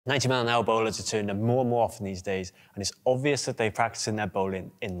90-mile-an-hour bowlers are turning up more and more often these days, and it's obvious that they're practicing their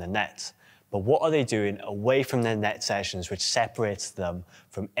bowling in the net. But what are they doing away from their net sessions, which separates them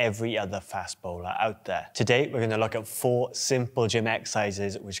from every other fast bowler out there? Today, we're going to look at 4 simple gym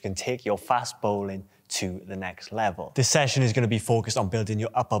exercises which can take your fast bowling to the next level. This session is going to be focused on building your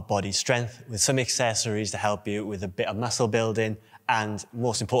upper body strength with some accessories to help you with a bit of muscle building and,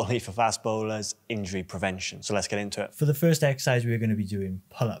 most importantly for fast bowlers, injury prevention. So let's get into it. For the first exercise, we're going to be doing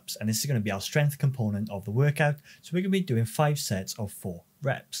pull-ups, and this is going to be our strength component of the workout. So we're going to be doing 5 sets of 4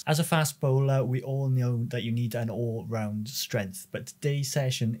 reps. As a fast bowler, we all know that you need an all-round strength, but today's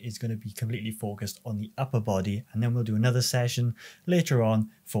session is going to be completely focused on the upper body, and then we'll do another session later on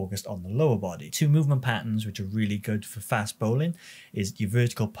focused on the lower body. 2 movement patterns which are really good for fast bowling is your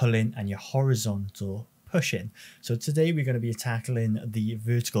vertical pull-in and your horizontal push-in. So today we're going to be tackling the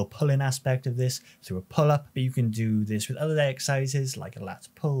vertical pull-in aspect of this through a pull-up, but you can do this with other exercises like a lat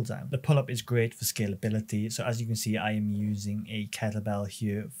pull-down. The pull-up is great for scalability. So as you can see, I am using a kettlebell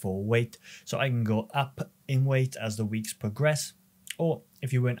here for weight. So I can go up in weight as the weeks progress, or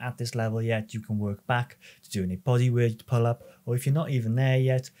if you weren't at this level yet, you can work back to doing a body weight pull-up, or if you're not even there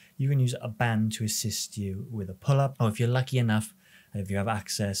yet, you can use a band to assist you with a pull-up, or if you're lucky enough, if you have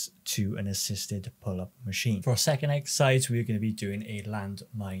access to an assisted pull-up machine. For our second exercise, we're going to be doing a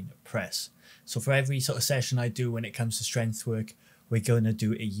landmine press. So for every sort of session I do when it comes to strength work, we're going to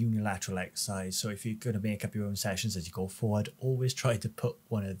do a unilateral exercise. So if you're going to make up your own sessions as you go forward, always try to put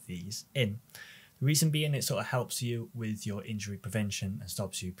one of these in. The reason being, it sort of helps you with your injury prevention and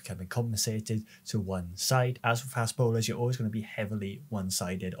stops you becoming compensated to one side. As for fast bowlers, you're always going to be heavily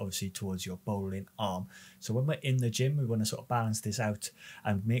one-sided, obviously towards your bowling arm. So when we're in the gym, we want to sort of balance this out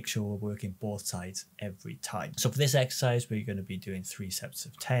and make sure we're working both sides every time. So for this exercise, we're going to be doing 3 sets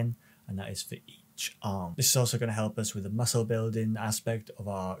of 10, and that is for each arm. This is also going to help us with the muscle building aspect of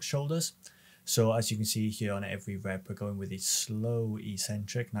our shoulders. So as you can see here on every rep, we're going with a slow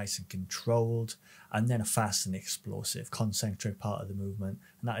eccentric, nice and controlled, and then a fast and explosive concentric part of the movement.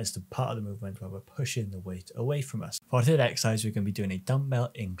 And that is the part of the movement where we're pushing the weight away from us. For our third exercise, we're going to be doing a dumbbell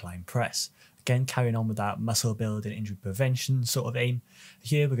incline press. Again, carrying on with that muscle building, injury prevention sort of aim.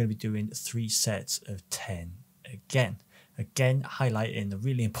 Here, we're going to be doing 3 sets of 10 again. Again, highlighting the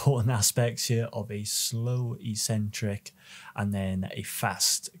really important aspects here of a slow eccentric and then a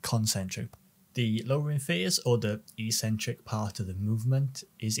fast concentric. The lowering phase, or the eccentric part of the movement,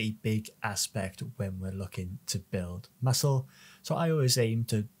 is a big aspect when we're looking to build muscle. So I always aim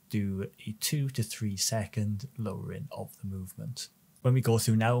to do a 2 to 3 second lowering of the movement. When we go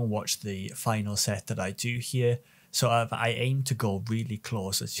through now and watch the final set that I do here, so I aim to go really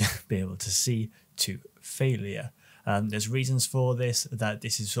close, as you'll be able to see, to failure. There's reasons for this, that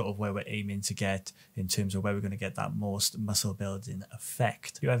this is sort of where we're aiming to get in terms of where we're going to get that most muscle building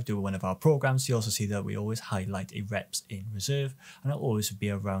effect. If you ever do one of our programs, you also see that we always highlight a reps in reserve, and it'll always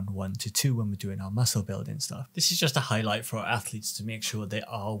be around 1 to 2 when we're doing our muscle building stuff. This is just a highlight for our athletes to make sure they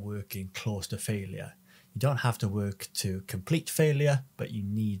are working close to failure. You don't have to work to complete failure, but you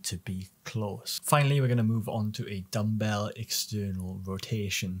need to be close. Finally, we're going to move on to a dumbbell external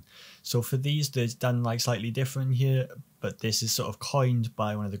rotation. So for these, they're done like slightly different here, but this is sort of coined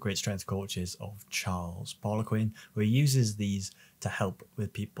by one of the great strength coaches of Charles Poliquin, where he uses these to help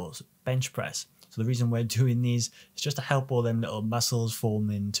with people's bench press. So the reason we're doing these is just to help all them little muscles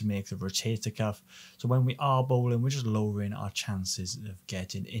forming to make the rotator cuff. So when we are bowling, we're just lowering our chances of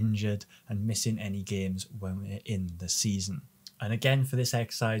getting injured and missing any games when we're in the season. And again, for this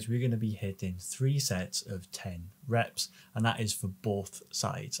exercise, we're going to be hitting 3 sets of 10 reps, and that is for both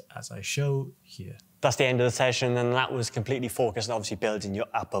sides, as I show here. That's the end of the session, and that was completely focused on obviously building your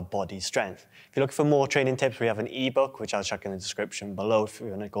upper body strength. If you're looking for more training tips, we have an ebook, which I'll chuck in the description below if you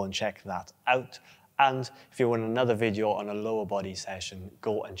want to go and check that out. And if you want another video on a lower body session,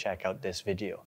 go and check out this video.